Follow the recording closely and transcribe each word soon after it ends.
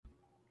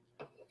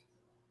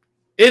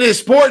It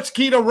is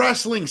Sportskeeda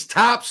Wrestling's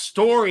top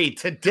story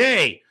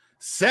today.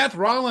 Seth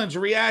Rollins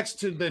reacts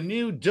to the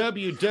new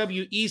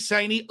WWE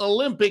signee,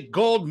 Olympic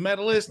gold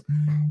medalist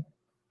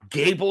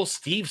Gable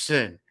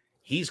Steveson.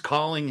 He's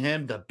calling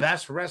him the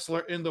best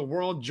wrestler in the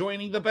world,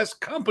 joining the best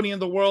company in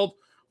the world.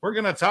 We're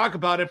going to talk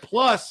about it.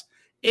 Plus,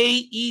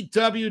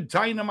 AEW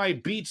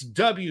Dynamite beats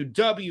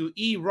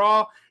WWE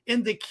Raw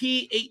in the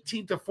key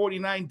 18 to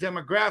 49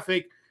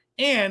 demographic.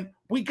 And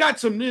we got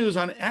some news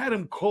on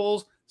Adam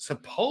Cole's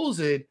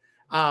supposed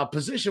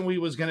position we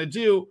was going to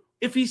do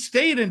if he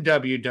stayed in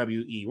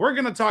WWE. We're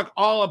going to talk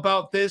all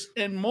about this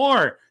and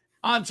more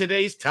on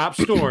today's top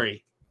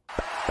story.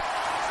 Watch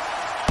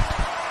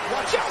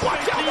out,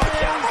 watch out, watch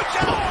out, watch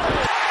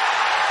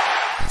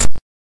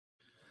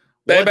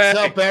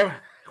out!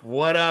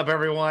 What up,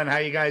 everyone? How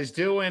you guys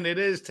doing? It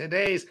is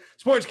today's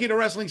Sportskeeda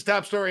Wrestling's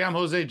top story. I'm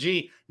Jose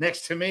G.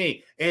 Next to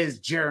me is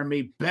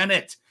Jeremy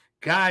Bennett.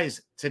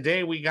 Guys,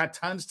 today we got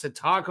tons to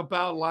talk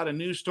about, a lot of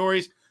news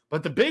stories,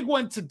 but the big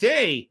one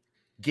today,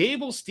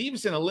 Gable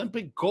Steveson,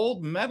 Olympic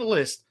gold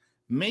medalist,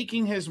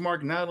 making his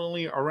mark not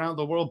only around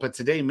the world, but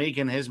today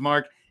making his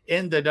mark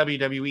in the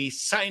WWE,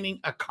 signing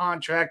a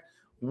contract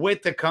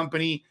with the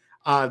company.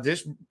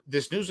 This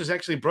news was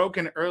actually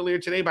broken earlier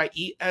today by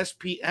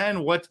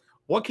ESPN.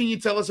 What can you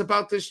tell us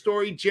about this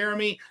story,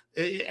 Jeremy?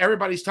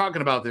 Everybody's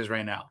talking about this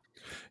right now.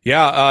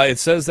 Yeah, it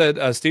says that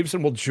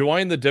Steveson will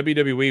join the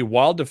WWE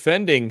while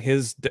defending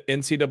his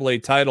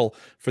NCAA title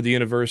for the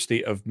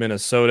University of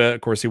Minnesota.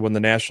 Of course, he won the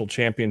national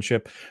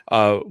championship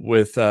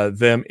with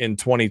them in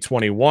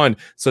 2021.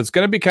 So it's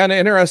going to be kind of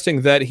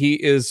interesting that he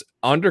is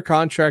under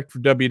contract for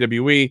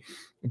WWE,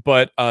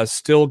 but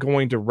still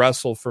going to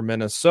wrestle for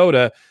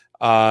Minnesota.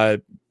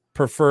 Obviously,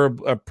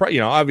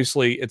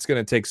 it's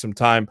going to take some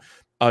time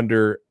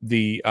under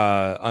the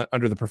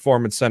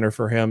Performance Center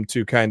for him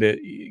to kind of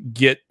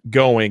get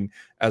going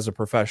as a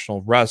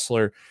professional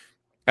wrestler.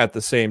 At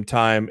the same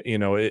time,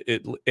 and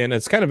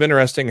it's kind of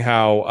interesting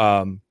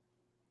how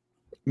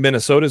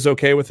Minnesota's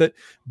okay with it,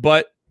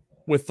 but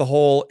with the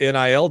whole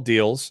NIL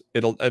deals,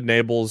 it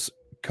enables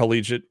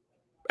collegiate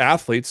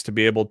athletes to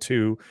be able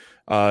to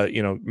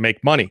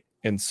make money.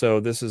 And so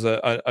this is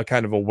a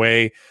kind of a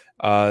way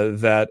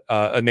that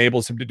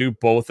enables him to do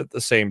both at the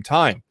same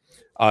time.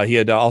 He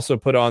had also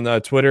put on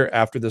Twitter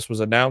after this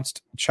was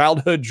announced,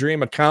 childhood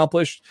dream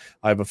accomplished.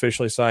 I've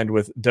officially signed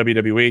with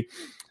WWE.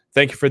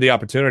 Thank you for the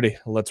opportunity.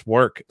 Let's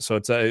work. So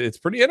it's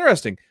pretty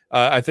interesting.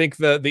 I think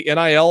the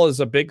NIL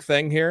is a big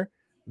thing here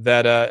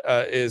that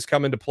is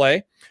come into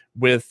play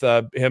with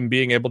him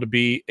being able to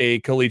be a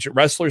collegiate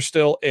wrestler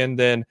still and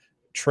then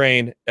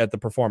train at the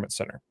Performance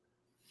Center.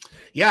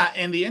 Yeah,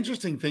 and the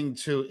interesting thing,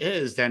 too,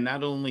 is that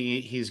not only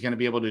he's going to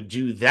be able to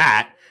do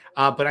that,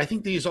 but I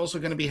think that he's also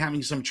going to be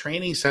having some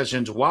training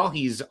sessions while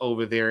he's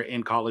over there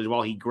in college,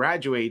 while he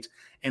graduates.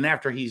 And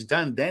after he's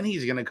done, then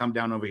he's going to come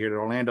down over here to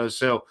Orlando.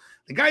 So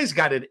the guy's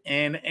got it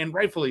in, and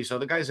rightfully so.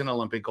 The guy's an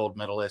Olympic gold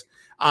medalist.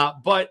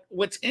 But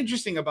what's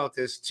interesting about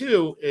this,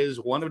 too, is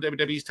one of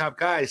WWE's top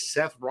guys,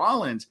 Seth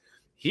Rollins,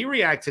 he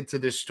reacted to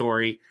this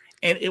story.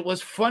 And it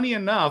was funny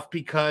enough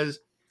because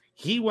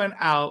he went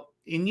out.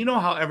 And you know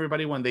how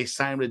everybody, when they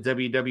sign with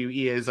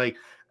WWE, is like,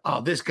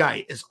 oh, this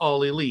guy is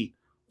all elite.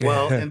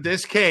 Well, in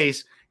this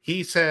case,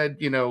 he said,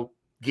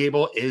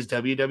 Gable is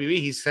WWE.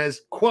 He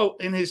says,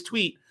 quote, in his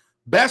tweet,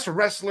 best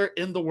wrestler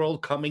in the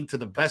world coming to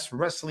the best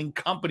wrestling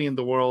company in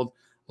the world.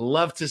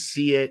 Love to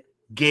see it.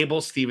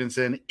 Gable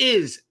Steveson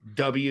is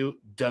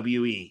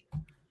WWE.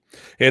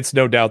 It's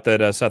no doubt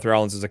that Seth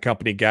Rollins is a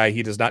company guy.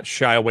 He does not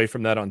shy away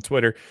from that on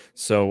Twitter.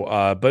 So,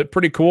 but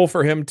pretty cool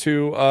for him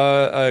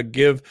to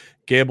give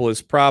Gable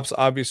his props.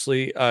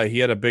 Obviously, he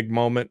had a big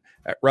moment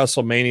at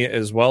WrestleMania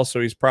as well.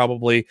 So he's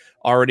probably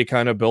already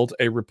kind of built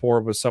a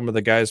rapport with some of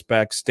the guys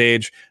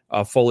backstage,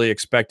 fully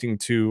expecting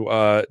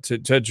to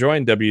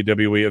join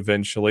WWE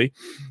eventually.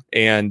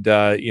 And,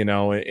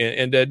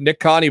 Nick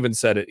Khan even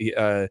said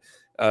it.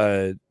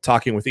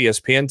 Talking with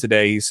ESPN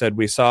today, he said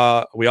we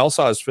all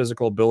saw his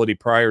physical ability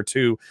prior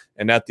to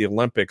and at the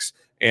Olympics,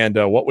 and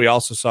what we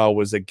also saw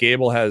was that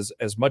Gable has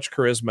as much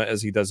charisma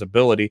as he does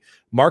ability.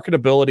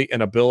 Marketability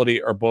and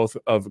ability are both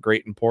of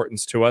great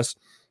importance to us.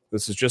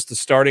 This is just the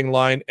starting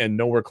line and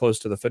nowhere close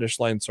to the finish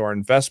line, so our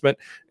investment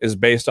is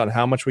based on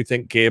how much we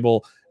think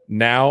Gable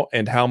now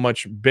and how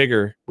much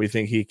bigger we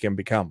think he can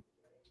become.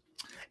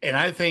 And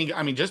I think,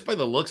 just by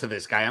the looks of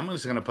this guy, I'm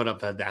just going to put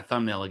up that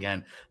thumbnail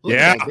again. Look,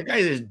 yeah,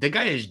 the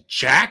guy is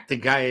jacked. The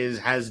guy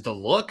has the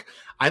look.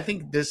 I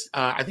think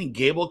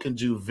Gable can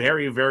do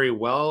very, very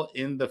well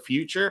in the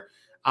future.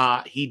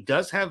 He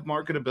does have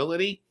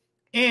marketability,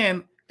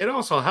 and it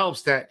also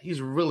helps that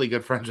he's really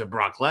good friends with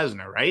Brock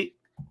Lesnar, right?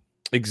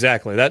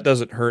 Exactly. That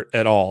doesn't hurt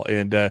at all.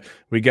 And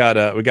we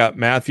got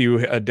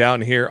Matthew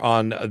down here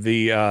on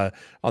the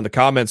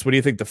comments. What do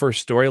you think the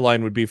first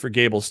storyline would be for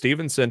Gable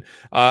Steveson?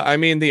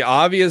 The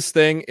obvious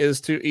thing is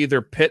to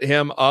either pit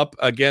him up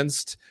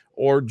against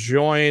or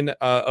join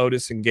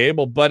Otis and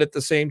Gable, but at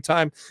the same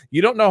time,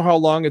 you don't know how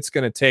long it's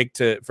going to take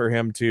for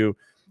him to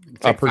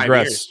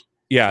progress.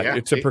 Yeah,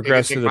 to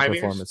progress it to could the take 5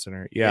 Performance years.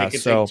 Center. Yeah, It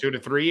could so take 2 to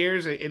 3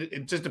 years.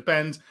 It just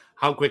depends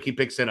how quick he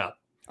picks it up.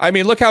 I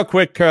mean, look how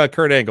quick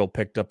Kurt Angle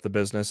picked up the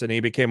business, and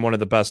he became one of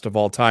the best of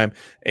all time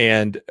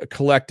and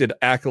collected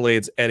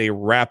accolades at a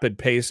rapid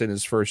pace in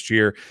his first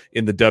year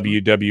in the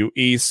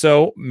WWE.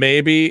 So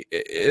maybe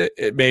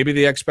maybe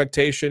the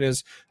expectation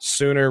is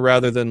sooner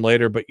rather than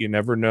later, but you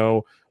never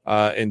know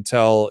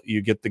until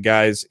you get the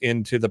guys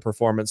into the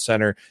Performance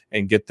Center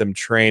and get them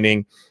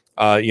training.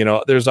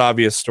 There's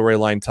obvious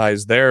storyline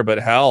ties there, but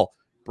hell,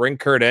 bring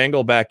Kurt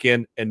Angle back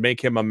in and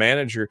make him a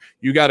manager.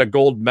 You got a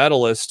gold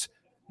medalist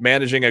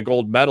managing a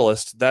gold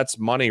medalist. That's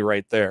money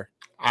right there.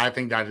 I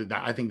think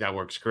that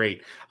works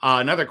great.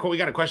 We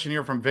got a question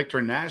here from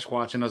Victor Nash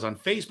watching us on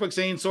Facebook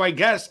saying, so I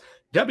guess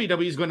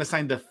WWE is going to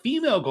sign the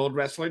female gold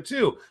wrestler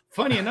too.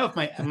 Funny enough,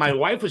 my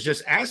wife was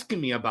just asking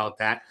me about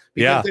that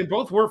because they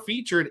both were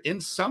featured in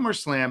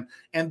SummerSlam,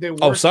 and there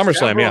were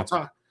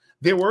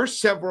there were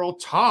several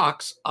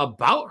talks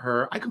about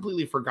her. I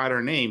completely forgot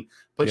her name,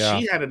 but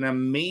she had an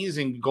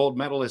amazing gold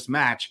medalist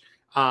match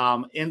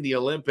in the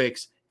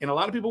Olympics. And a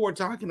lot of people were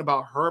talking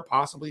about her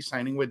possibly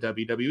signing with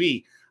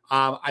WWE.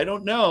 I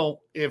don't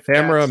know if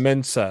Tamara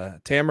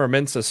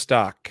Mensah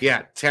Stock.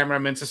 Yeah, Tamara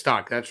Mensah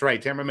Stock. That's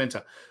right, Tamara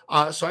Mensah.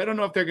 So I don't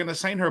know if they're going to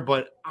sign her,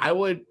 but I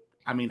wouldn't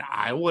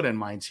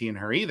mind seeing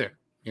her either.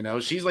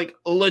 She's like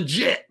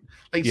legit.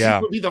 Like she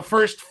would be the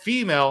first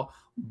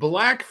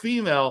black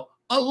female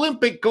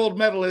Olympic gold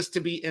medalist to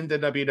be in the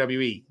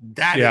WWE.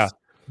 That is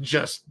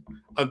just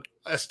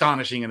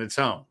astonishing in its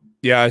own.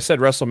 Yeah, I said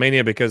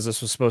WrestleMania because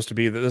this was supposed to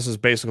be this is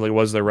basically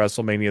was their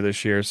WrestleMania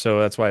this year, so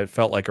that's why it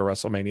felt like a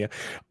WrestleMania.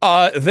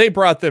 They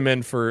brought them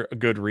in for a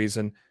good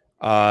reason,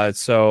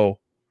 so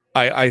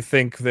I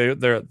think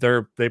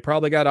they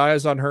probably got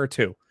eyes on her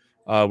too.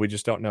 We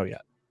just don't know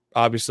yet.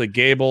 Obviously,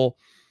 Gable,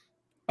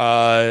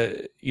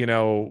 there's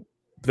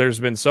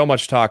been so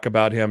much talk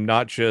about him,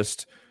 not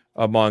just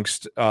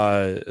amongst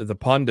the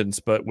pundits,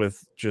 but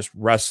with just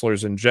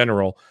wrestlers in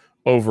general.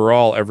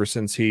 Overall, ever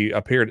since he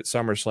appeared at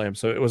SummerSlam,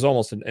 so it was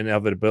almost an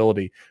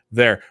inevitability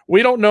there.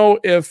 We don't know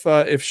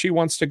if she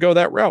wants to go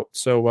that route,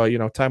 so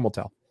time will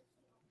tell.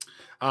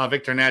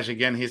 Victor Nash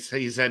again. He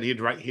said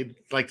he'd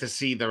like to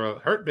see the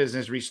Hurt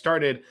Business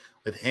restarted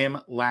with him,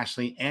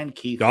 Lashley, and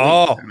Keith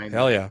Lee.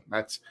 Hell yeah!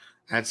 That's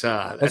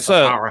a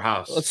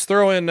powerhouse. Let's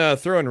throw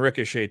in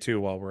Ricochet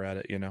too while we're at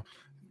it.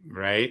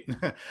 Right,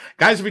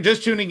 guys, if you're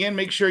just tuning in,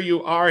 make sure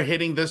you are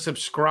hitting the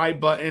subscribe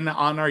button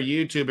on our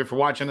YouTube. If you're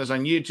watching us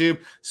on YouTube,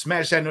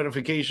 smash that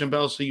notification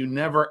bell so you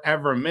never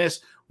ever miss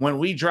when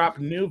we drop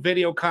new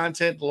video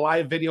content,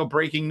 live video,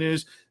 breaking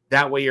news.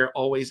 That way you're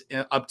always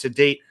up to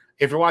date.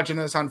 If you're watching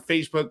us on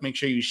Facebook, make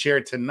sure you share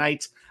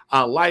tonight's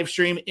live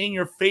stream in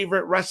your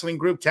favorite wrestling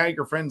group. Tag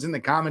your friends in the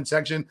comment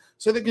section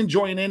so they can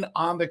join in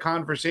on the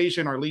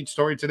conversation. Our lead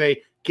story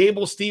today,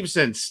 Gable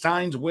Steveson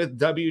signs with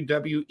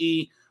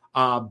WWE.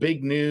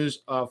 Big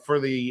news for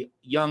the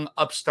young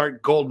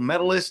upstart gold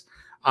medalist.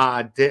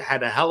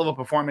 Had a hell of a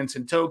performance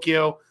in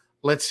Tokyo.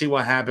 Let's see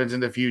what happens in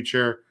the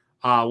future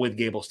with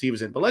Gable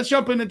Steveson. But let's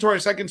jump into our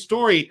second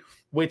story,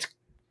 which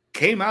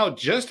came out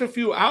just a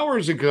few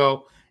hours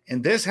ago.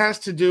 And this has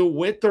to do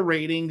with the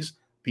ratings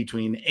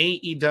between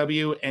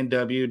AEW and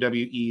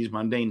WWE's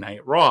Monday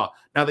Night Raw.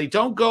 Now, they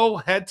don't go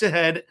head to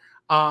head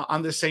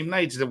on the same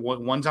nights.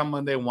 One's on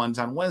Monday, one's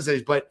on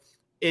Wednesdays. But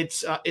it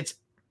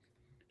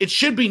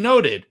should be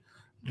noted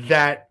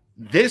that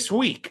this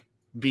week,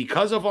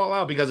 because of All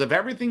Out, because of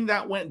everything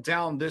that went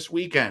down this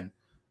weekend,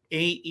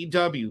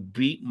 AEW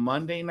beat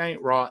Monday Night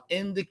Raw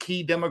in the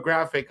key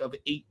demographic of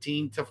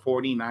 18 to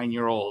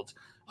 49-year-olds.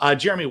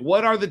 Jeremy,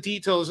 what are the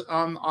details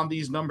on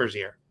these numbers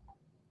here?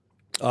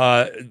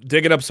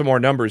 Digging up some more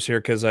numbers here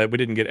because we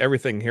didn't get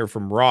everything here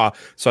from Raw,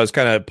 so I was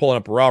kind of pulling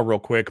up Raw real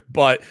quick.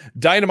 But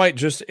Dynamite,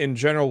 just in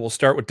general, we'll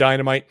start with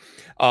Dynamite.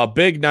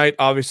 Big night,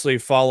 obviously,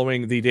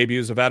 following the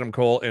debuts of Adam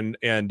Cole and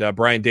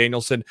Bryan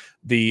Danielson,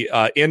 the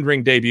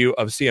in-ring debut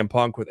of CM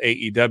Punk with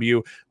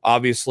AEW.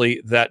 Obviously,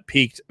 that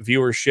peaked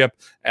viewership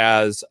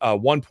as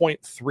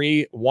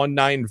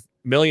 1.319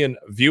 million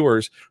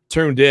viewers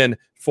tuned in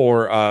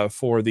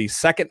for the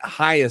second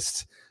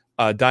highest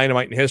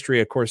Dynamite in history.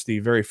 Of course, the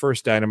very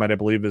first Dynamite, I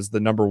believe, is the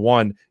number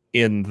one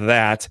in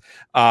that.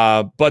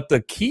 But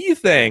the key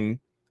thing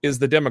is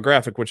the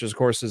demographic, which, of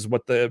course, is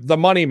what the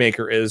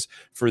moneymaker is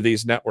for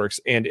these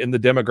networks. And in the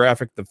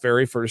demographic, the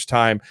very first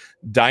time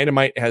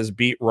Dynamite has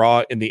beat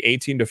Raw in the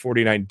 18 to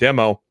 49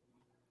 demo,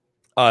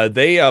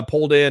 they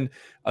pulled in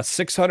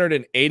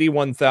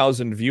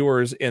 681,000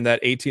 viewers in that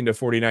 18 to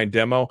 49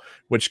 demo,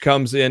 which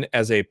comes in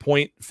as a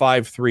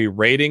 0.53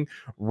 rating.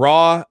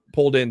 Raw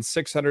pulled in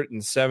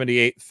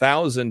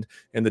 678,000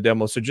 in the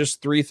demo, so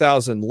just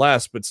 3,000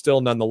 less, but still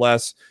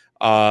nonetheless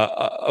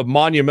a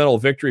monumental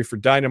victory for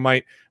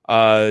Dynamite.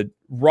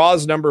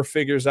 Raw's number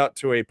figures out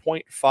to a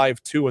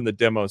 0.52 in the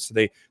demo, so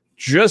they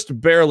just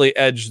barely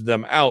edged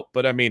them out.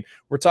 But I mean,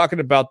 we're talking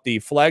about the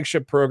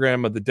flagship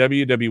program of the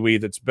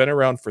WWE that's been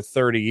around for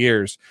 30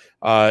 years.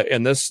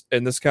 And this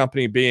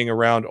company being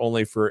around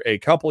only for a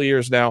couple of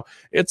years now,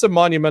 it's a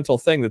monumental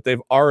thing that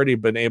they've already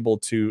been able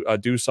to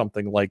do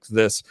something like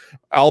this.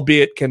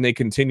 Albeit, can they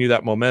continue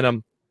that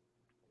momentum?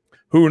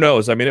 Who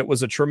knows? I mean, it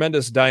was a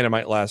tremendous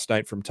Dynamite last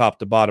night from top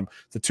to bottom.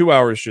 The 2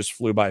 hours just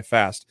flew by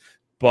fast.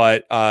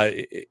 But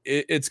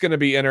it's going to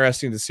be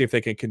interesting to see if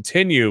they can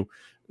continue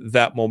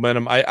that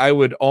momentum. I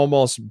would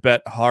almost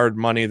bet hard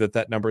money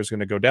that number is going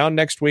to go down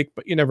next week,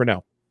 but you never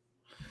know.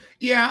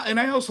 Yeah,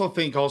 and I also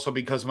think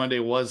because Monday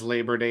was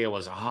Labor Day, it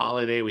was a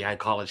holiday. We had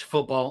college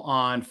football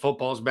on.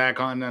 Football's back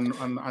on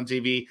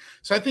TV.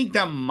 So I think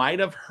that might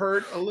have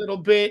hurt a little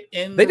bit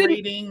in the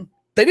rating.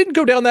 They didn't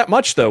go down that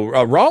much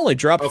though. Raw only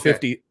dropped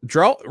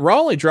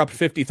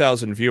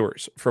 50,000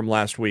 viewers from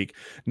last week.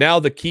 Now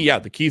the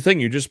key thing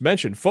you just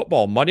mentioned,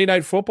 football. Monday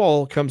Night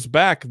Football comes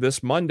back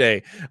this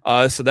Monday,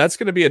 so that's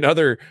going to be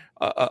another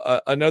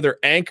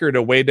anchor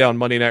to weigh down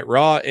Monday Night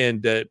Raw,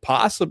 and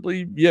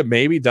possibly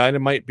maybe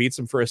Dynamite beats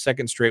them for a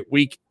second straight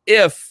week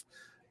if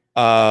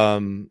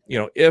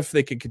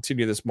they can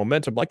continue this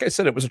momentum. Like I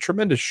said, it was a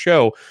tremendous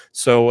show,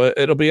 so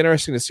it'll be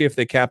interesting to see if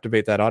they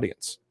captivate that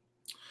audience.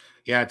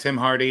 Yeah, Tim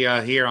Hardy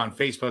here on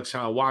Facebook's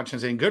watching,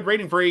 saying good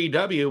rating for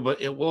AEW,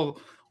 but will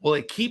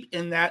it keep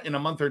in that in a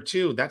month or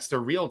two? That's the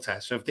real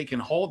test. So if they can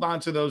hold on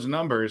to those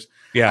numbers,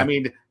 I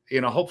mean,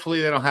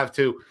 hopefully they don't have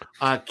to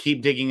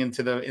keep digging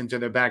into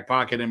their back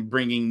pocket and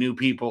bringing new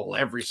people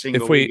every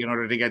single week in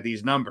order to get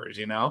these numbers.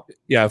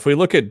 Yeah, if we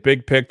look at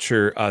big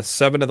picture,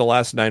 7 of the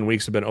last 9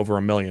 weeks have been over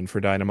 1 million for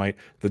Dynamite.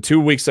 The 2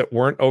 weeks that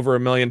weren't over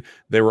 1 million,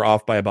 they were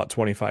off by about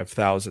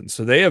 25,000.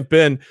 So they have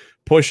been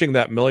pushing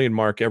that million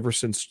mark ever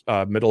since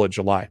middle of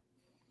July.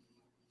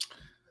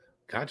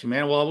 Gotcha,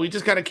 man. Well, we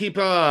just got to keep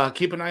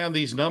an eye on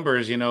these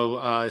numbers,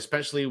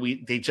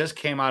 especially they just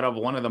came out of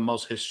one of the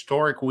most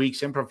historic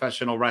weeks in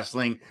professional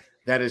wrestling.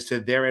 That is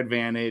to their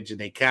advantage, and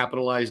they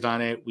capitalized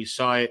on it. We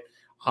saw it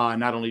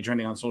not only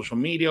trending on social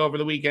media over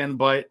the weekend,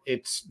 but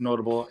it's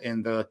notable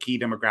in the key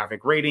demographic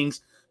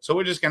ratings. So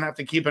we're just going to have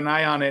to keep an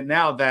eye on it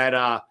now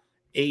that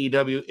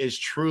AEW is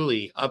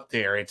truly up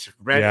there. It's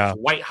red, It's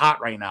white hot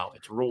right now.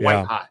 It's real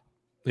white hot.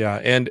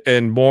 Yeah,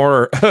 and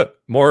more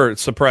more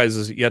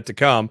surprises yet to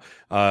come.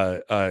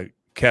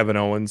 Kevin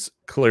Owens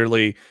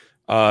clearly,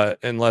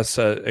 unless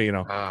him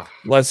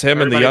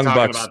and the Young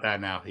Bucks about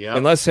that now. Yeah,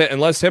 unless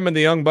him and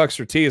the Young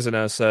Bucks are teasing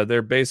us,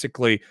 they're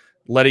basically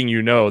letting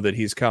you know that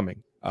he's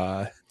coming.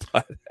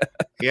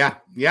 Yeah,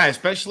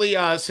 especially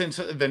since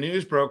the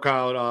news broke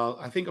out,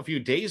 I think a few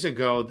days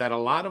ago, that a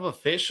lot of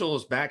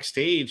officials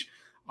backstage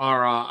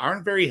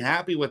aren't very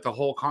happy with the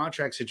whole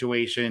contract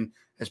situation,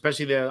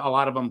 especially a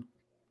lot of them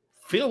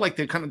feel like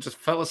they kind of just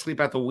fell asleep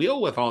at the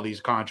wheel with all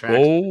these contracts,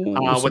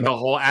 with the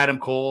whole Adam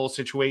Cole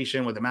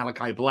situation, with the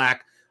Malachi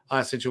Black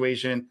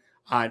situation.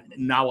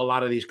 Now a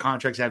lot of these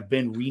contracts have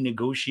been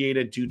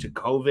renegotiated due to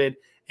COVID,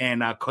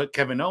 and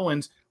Kevin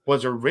Owens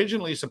was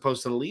originally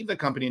supposed to leave the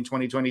company in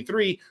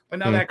 2023, but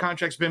now that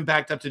contract's been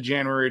backed up to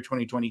January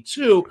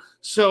 2022.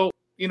 So,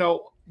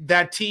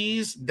 that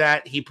tease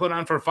that he put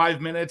on for 5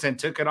 minutes and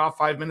took it off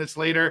 5 minutes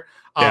later,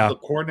 the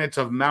coordinates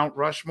of Mount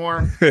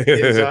Rushmore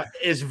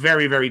is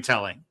very, very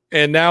telling.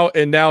 And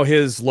now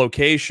his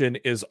location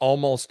is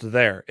almost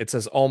there. It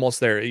says almost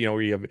there.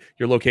 You have,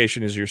 your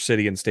location is your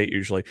city and state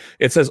usually.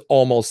 It says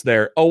almost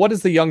there. Oh, what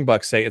does the Young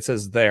Bucks say? It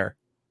says there.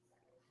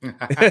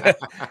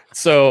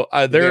 So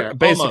they're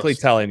basically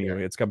telling you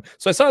it's coming.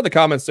 So I saw in the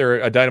comments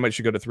there, Dynamite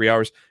should go to 3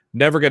 hours.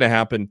 Never going to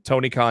happen.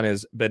 Tony Khan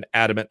has been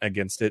adamant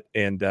against it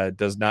and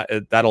does not.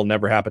 That'll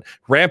never happen.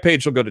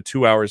 Rampage will go to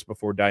 2 hours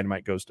before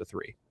Dynamite goes to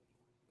 3.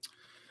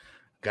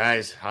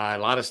 Guys, a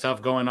lot of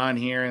stuff going on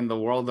here in the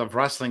world of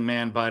wrestling,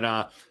 man.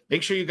 But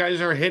make sure you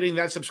guys are hitting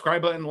that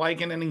subscribe button,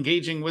 liking, and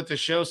engaging with the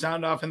show.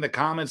 Sound off in the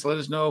comments. Let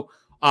us know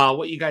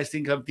what you guys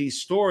think of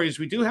these stories.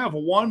 We do have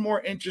one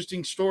more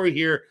interesting story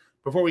here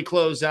before we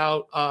close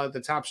out the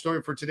top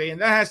story for today,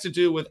 and that has to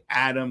do with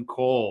Adam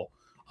Cole.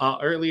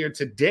 Earlier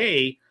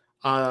today,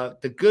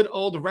 the good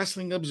old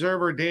Wrestling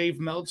Observer, Dave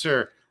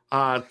Meltzer,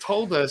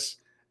 told us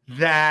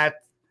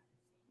that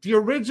the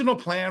original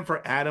plan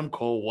for Adam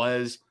Cole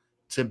was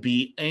to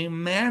be a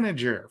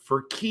manager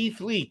for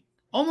Keith Lee,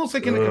 almost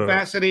like in the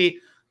capacity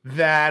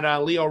that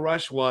Leo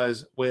Rush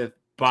was with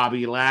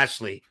Bobby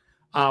Lashley.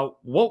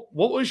 What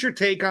was your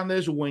take on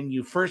this when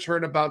you first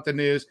heard about the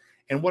news,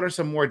 and what are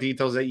some more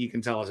details that you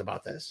can tell us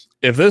about this?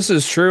 If this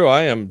is true,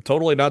 I am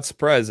totally not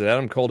surprised that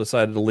Adam Cole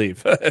decided to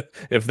leave.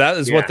 If that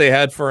is what they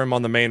had for him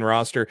on the main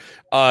roster,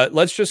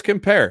 let's just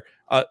compare.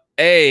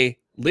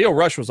 Leo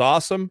Rush was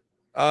awesome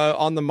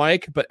on the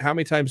mic, but how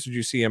many times did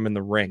you see him in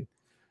the ring?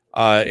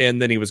 And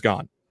then he was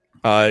gone.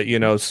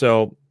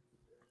 So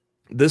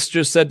this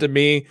just said to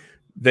me,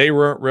 they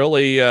weren't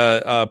really,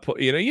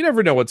 you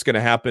never know what's going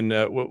to happen,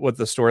 what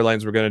the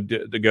storylines were going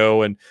to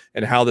go and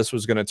how this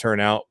was going to turn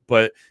out.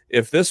 But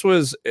if this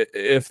was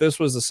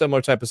a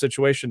similar type of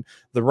situation,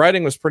 the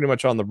writing was pretty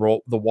much on the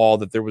wall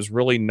that there was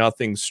really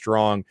nothing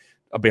strong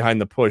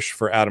behind the push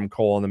for Adam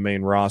Cole on the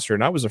main roster,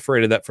 and I was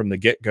afraid of that from the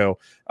get-go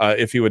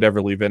if he would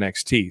ever leave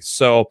NXT.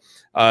 So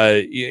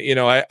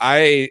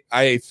I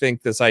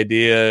think this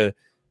idea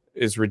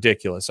is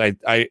ridiculous.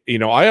 I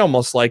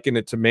almost liken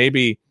it to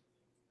maybe,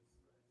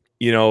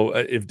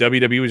 if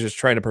WWE was just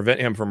trying to prevent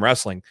him from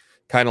wrestling,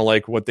 kind of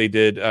like what they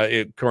did,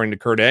 according to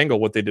Kurt Angle,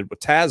 what they did with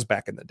Taz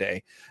back in the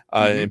day,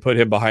 and put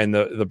him behind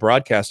the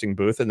broadcasting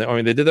booth. And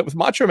they did that with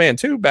Macho Man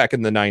too back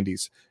in the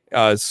 90s.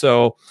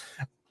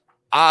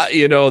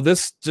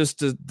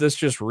 This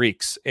just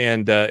reeks,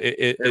 and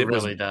it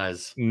really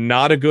does.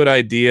 Not a good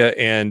idea.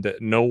 And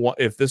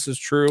if this is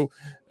true,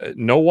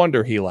 no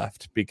wonder he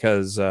left,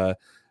 because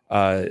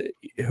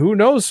who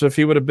knows if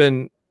he would have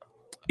been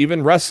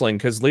even wrestling,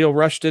 because Leo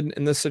Rush didn't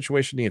in this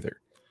situation either.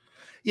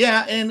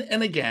 Yeah,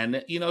 and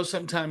again,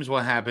 sometimes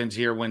what happens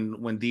here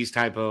when these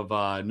type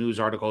of news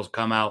articles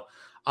come out,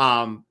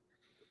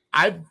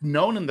 I've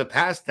known in the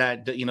past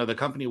that the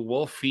company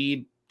will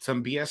feed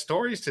some BS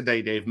stories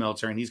today, Dave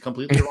Meltzer, and he's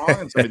completely wrong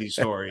on some of these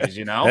stories.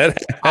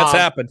 That's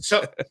happened.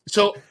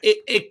 So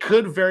it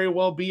could very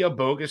well be a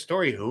bogus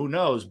story. Who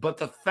knows? But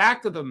the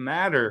fact of the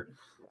matter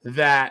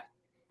that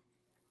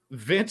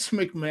Vince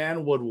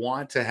McMahon would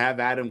want to have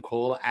Adam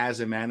Cole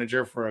as a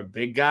manager for a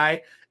big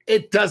guy,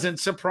 it doesn't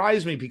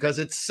surprise me, because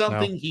it's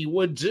something he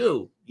would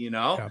do,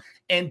 Yeah.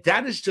 And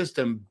that is just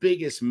the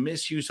biggest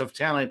misuse of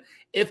talent.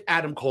 If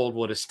Adam Cole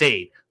would have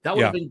stayed, that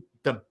would have been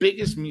the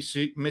biggest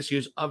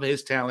misuse of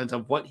his talent,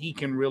 of what he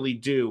can really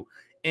do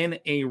in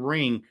a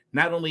ring,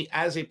 not only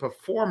as a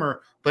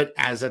performer, but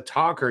as a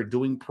talker,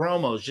 doing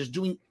promos, just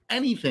doing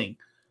anything.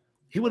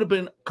 He would have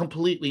been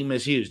completely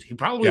misused. He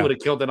probably would have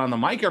killed it on the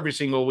mic every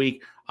single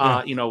week,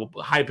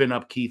 hyping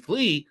up Keith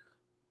Lee.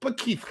 But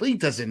Keith Lee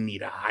doesn't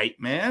need a hype,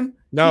 man.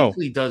 No. Keith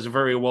Lee does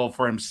very well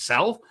for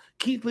himself.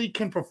 Keith Lee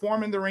can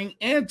perform in the ring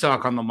and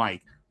talk on the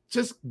mic.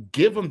 Just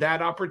give him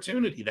that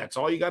opportunity. That's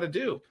all you got to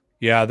do.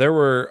 Yeah, there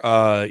were,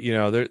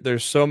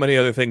 there's so many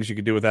other things you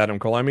could do with Adam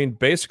Cole. I mean,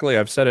 basically,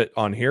 I've said it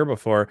on here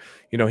before,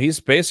 he's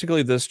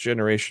basically this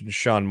generation's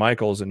Shawn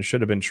Michaels, and should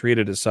have been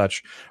treated as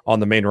such on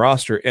the main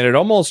roster. And it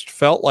almost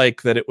felt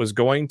like that it was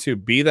going to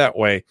be that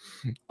way.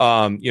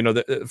 For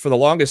the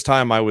longest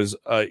time, I was,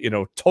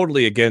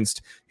 totally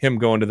against him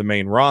going to the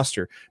main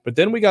roster. But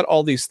then we got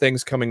all these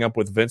things coming up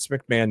with Vince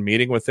McMahon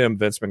meeting with him,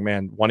 Vince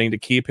McMahon wanting to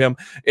keep him.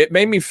 It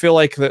made me feel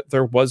like that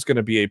there was going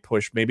to be a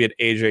push, maybe an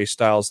AJ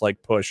Styles like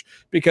push,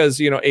 because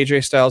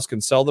AJ Styles can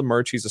sell the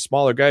merch. He's a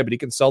smaller guy, but he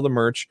can sell the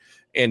merch,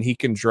 and he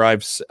can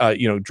drive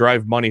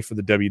money for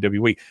the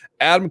WWE.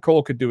 Adam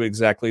Cole could do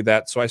exactly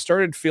that. So I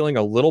started feeling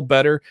a little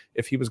better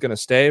if he was going to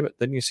stay. But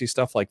then you see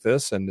stuff like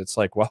this, and it's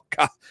like, well,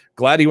 God,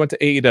 glad he went to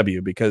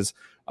AEW, because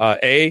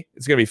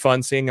it's going to be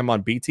fun seeing him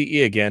on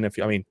BTE again. If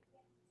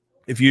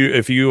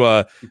you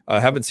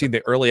haven't seen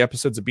the early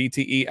episodes of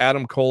BTE,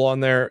 Adam Cole on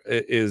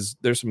there's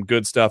some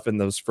good stuff in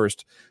those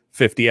first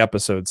 50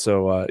 episodes.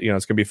 So it's going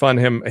to be fun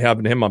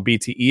having him on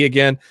BTE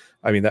again.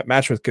 I mean, that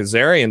match with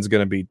Kazarian's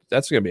going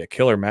to be a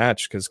killer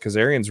match, because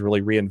Kazarian's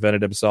really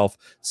reinvented himself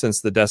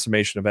since the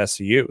decimation of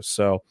SCU.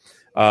 So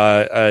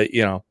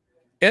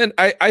and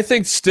I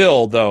think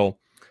still, though,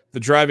 the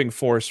driving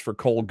force for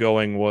Cole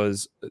going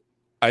was,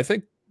 I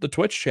think, the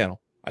Twitch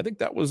channel. I think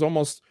that was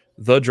almost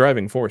the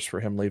driving force for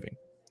him leaving.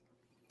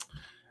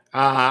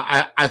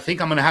 I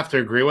think I'm going to have to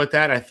agree with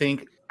that. I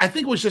think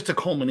it was just a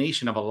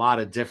culmination of a lot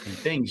of different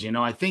things.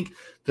 I think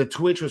the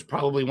Twitch was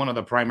probably one of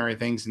the primary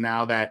things,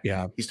 now that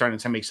he's starting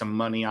to make some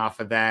money off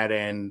of that.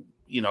 And,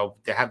 to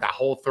have that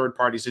whole third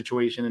party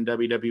situation in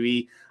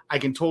WWE, I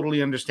can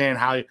totally understand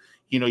how,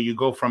 you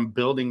go from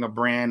building a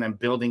brand and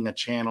building a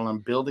channel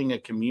and building a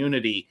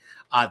community.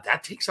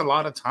 That takes a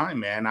lot of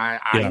time, man.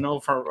 I know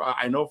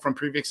from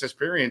previous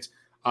experience,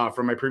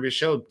 from my previous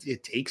show,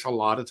 it takes a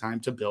lot of time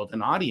to build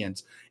an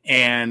audience.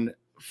 And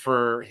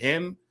for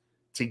him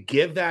to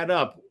give that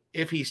up,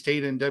 if he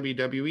stayed in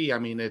WWE, I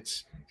mean,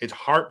 it's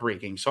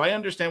heartbreaking. So I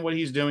understand what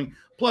he's doing.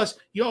 Plus,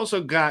 you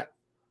also got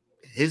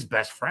his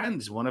best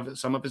friends,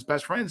 some of his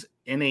best friends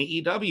in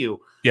AEW.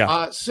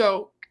 Yeah.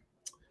 So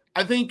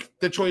I think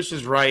the choice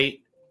is right.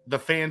 The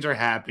fans are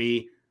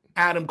happy.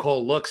 Adam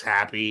Cole looks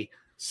happy.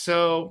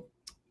 So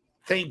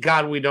thank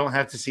God we don't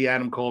have to see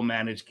Adam Cole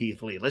manage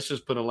Keith Lee. Let's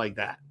just put it like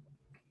that.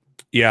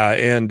 Yeah,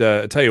 and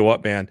I tell you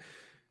what, man,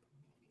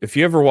 if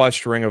you ever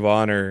watched Ring of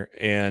Honor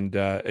and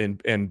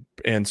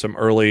some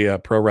early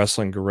Pro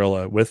Wrestling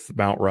Guerrilla with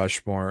Mount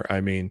Rushmore,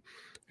 I mean,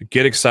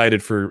 get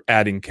excited for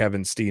adding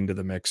Kevin Steen to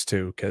the mix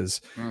too,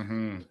 because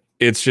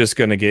it's just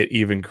going to get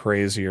even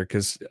crazier.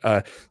 Because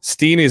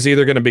Steen is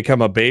either going to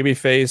become a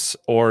babyface,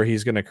 or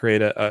he's going to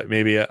create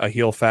maybe a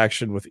heel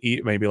faction with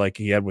maybe like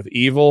he had with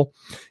Evil.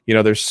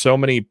 There's so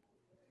many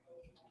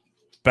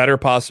better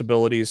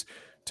possibilities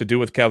to do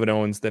with Kevin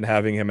Owens than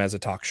having him as a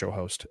talk show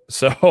host.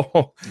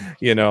 So,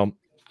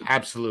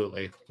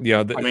 absolutely.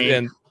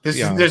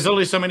 There's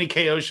only so many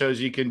KO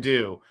shows you can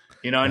do,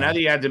 and now that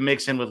you had to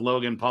mix in with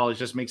Logan Paul, it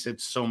just makes it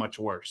so much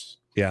worse.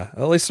 Yeah.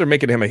 At least they're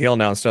making him a heel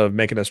now instead of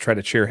making us try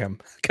to cheer him,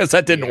 because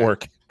that didn't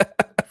work.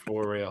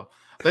 For real.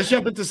 Let's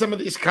jump into some of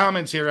these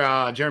comments here,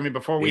 Jeremy,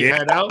 before we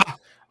head out.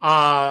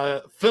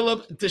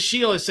 Philip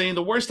DeShiel is saying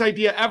the worst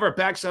idea ever,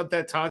 backs up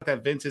that talk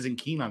that Vince isn't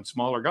keen on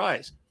smaller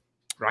guys.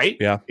 Right?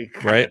 Yeah,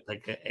 Right.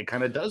 It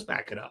kind of does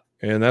back it up.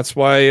 And that's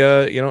why,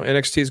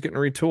 NXT is getting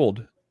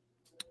retooled.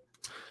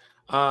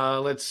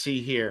 Let's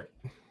see here.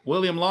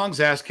 William Long's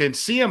asking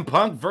CM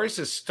Punk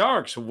versus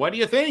Starks. What do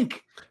you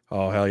think?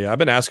 Oh, hell yeah. I've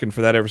been asking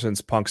for that ever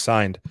since Punk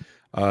signed.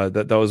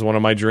 That was one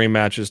of my dream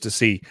matches to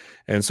see.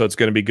 And so it's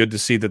going to be good to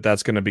see that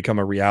that's going to become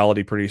a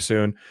reality pretty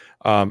soon.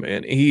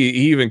 And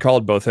he even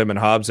called both him and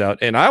Hobbs out.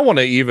 And I want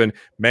to even,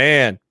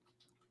 man,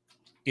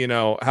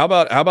 how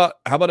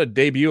about a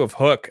debut of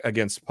Hook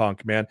against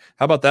Punk, man?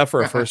 How about that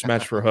for a first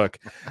match for Hook?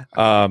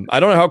 I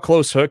don't know how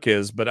close Hook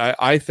is, but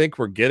I think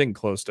we're getting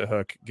close to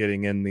Hook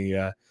getting in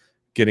the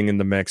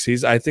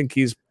mix. I think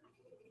he's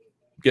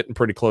getting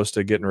pretty close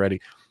to getting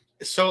ready.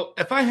 So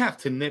if I have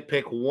to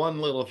nitpick one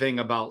little thing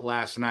about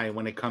last night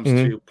when it comes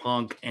to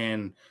Punk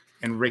and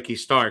Ricky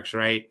Starks,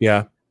 right?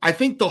 Yeah. I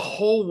think the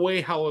whole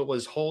way how it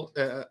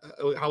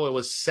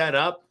was set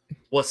up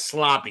was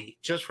sloppy,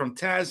 just from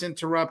Taz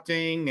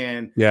interrupting,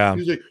 and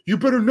he's like, "You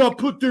better not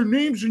put their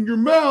names in your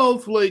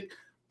mouth." Like,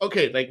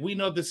 okay, like we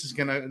know this is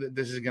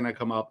gonna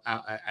come up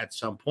at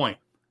some point.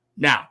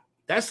 Now,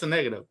 that's the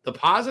negative. The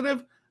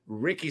positive: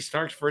 Ricky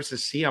Starks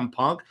versus CM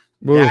Punk.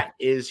 Ooh. That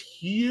is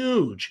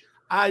huge.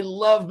 I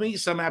love me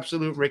some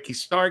absolute Ricky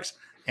Starks,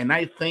 and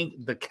I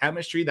think the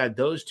chemistry that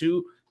those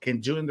two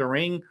can do in the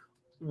ring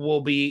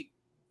will be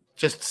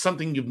just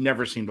something you've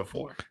never seen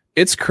before.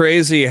 It's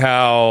crazy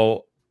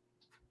how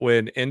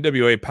when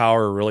NWA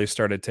Power really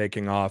started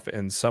taking off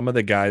and some of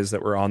the guys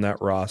that were on that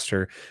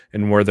roster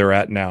and where they're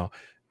at now,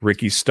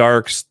 Ricky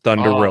Starks,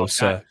 Thunder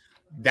Rosa. God.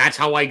 That's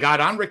how I got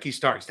on Ricky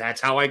Starks.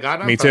 That's how I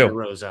got on Thunder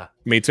Rosa.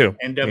 Me too.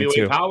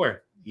 NWA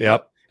Power.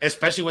 Yep.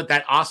 Especially with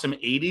that awesome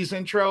 80s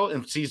intro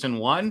in season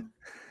 1.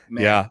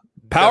 Man, yeah.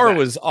 Power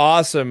was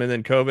awesome. And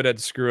then COVID had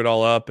to screw it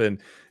all up. And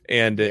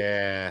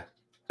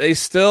they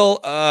still,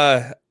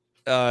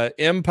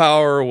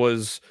 Empower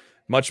was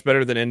much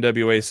better than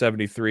NWA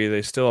 73.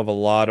 They still have a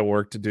lot of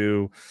work to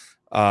do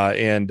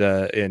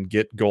and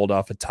get gold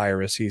off of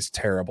Tyrus. He's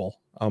terrible.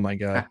 Oh my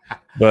God.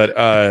 But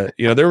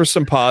there were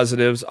some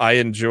positives. I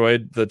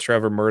enjoyed the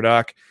Trevor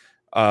Murdoch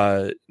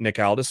Nick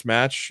Aldis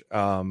match.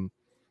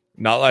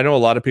 I know a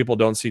lot of people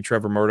don't see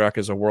Trevor Murdoch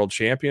as a world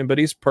champion, but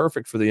he's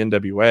perfect for the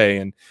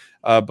NWA. And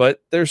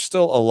but there's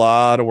still a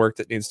lot of work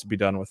that needs to be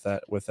done with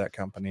that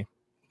company.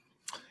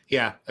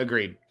 Yeah,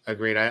 agreed.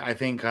 I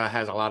think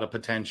has a lot of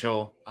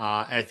potential.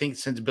 I think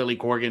since Billy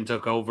Corgan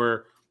took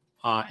over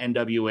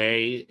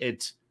NWA,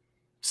 it's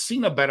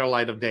seen a better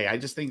light of day. I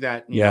just think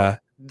that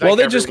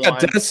they just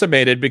got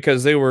decimated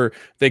because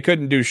they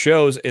couldn't do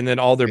shows, and then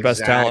all their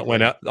best talent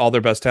went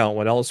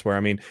elsewhere.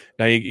 I mean,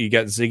 now you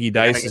got Ziggy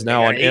Dice is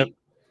now on.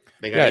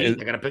 They got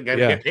to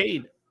get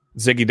paid.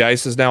 Ziggy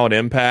Dice is now on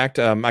Impact.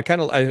 I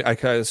kind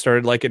of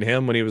started liking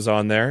him when he was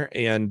on there,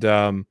 and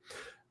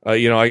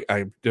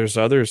there's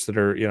others that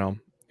are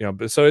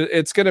but so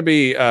it's going to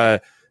be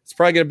it's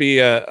probably going to be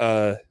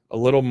a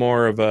little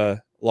more of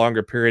a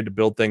longer period to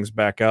build things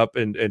back up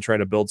and try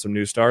to build some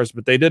new stars.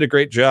 But they did a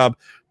great job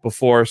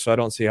before, so I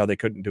don't see how they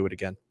couldn't do it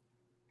again.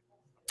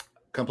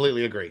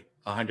 Completely agree,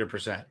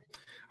 100%.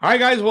 All right,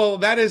 guys. Well,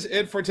 that is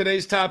it for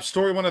today's top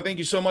story. I want to thank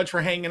you so much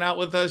for hanging out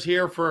with us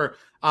here for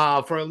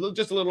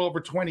just a little over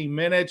 20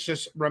 minutes.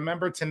 Just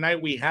remember,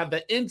 tonight we have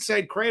the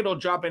Inside Cradle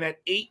dropping at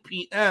 8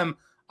 p.m.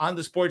 on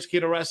the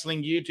Sportskeeda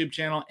Wrestling YouTube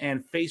channel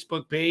and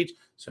Facebook page.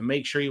 So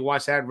make sure you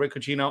watch that. Rick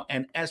Cucino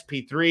and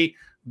SP3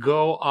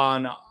 go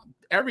on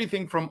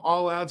everything from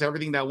All Outs,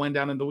 everything that went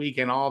down in the week,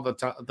 and all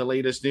the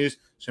latest news.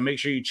 So make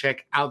sure you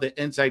check out the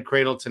Inside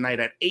Cradle tonight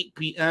at 8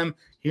 p.m.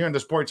 here on the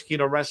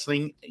Sportskeeda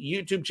Wrestling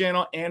YouTube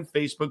channel and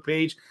Facebook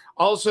page.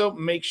 Also,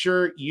 make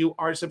sure you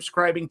are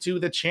subscribing to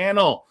the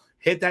channel.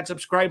 Hit that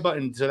subscribe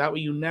button so that way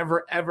you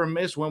never, ever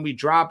miss when we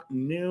drop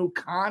new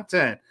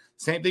content.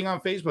 Same thing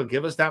on Facebook.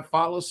 Give us that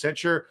follow.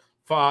 Set your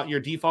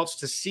defaults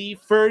to see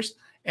first.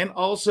 And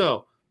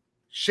also,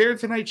 share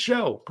tonight's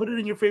show. Put it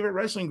in your favorite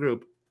wrestling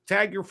group.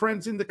 Tag your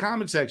friends in the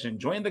comment section.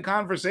 Join the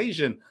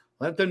conversation.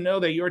 Let them know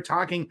that you're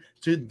talking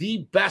to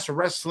the best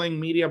wrestling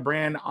media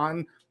brand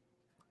on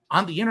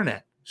the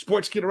internet.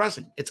 Sportskeeda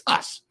Wrestling. It's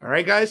us. All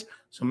right, guys?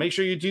 So make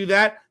sure you do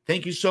that.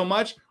 Thank you so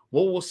much.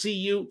 We'll see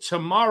you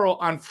tomorrow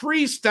on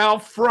Freestyle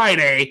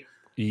Friday.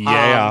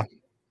 Yeah.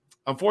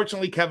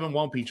 Unfortunately, Kevin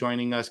won't be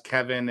joining us.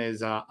 Kevin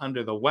is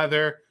under the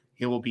weather.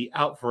 He will be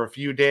out for a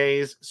few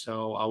days.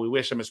 So we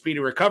wish him a speedy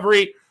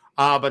recovery.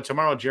 But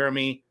tomorrow,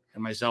 Jeremy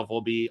and myself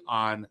will be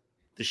on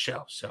the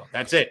show. So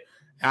that's it.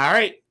 All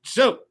right.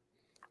 So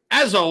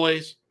as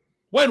always,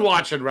 when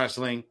watching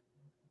wrestling,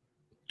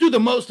 do the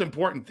most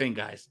important thing,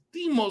 guys.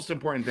 The most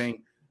important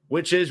thing,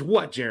 which is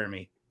what,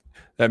 Jeremy?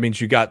 That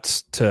means you got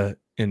to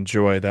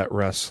enjoy that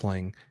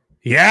wrestling.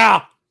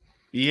 Yeah.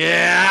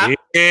 Let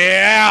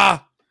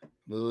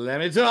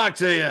me talk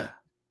to you.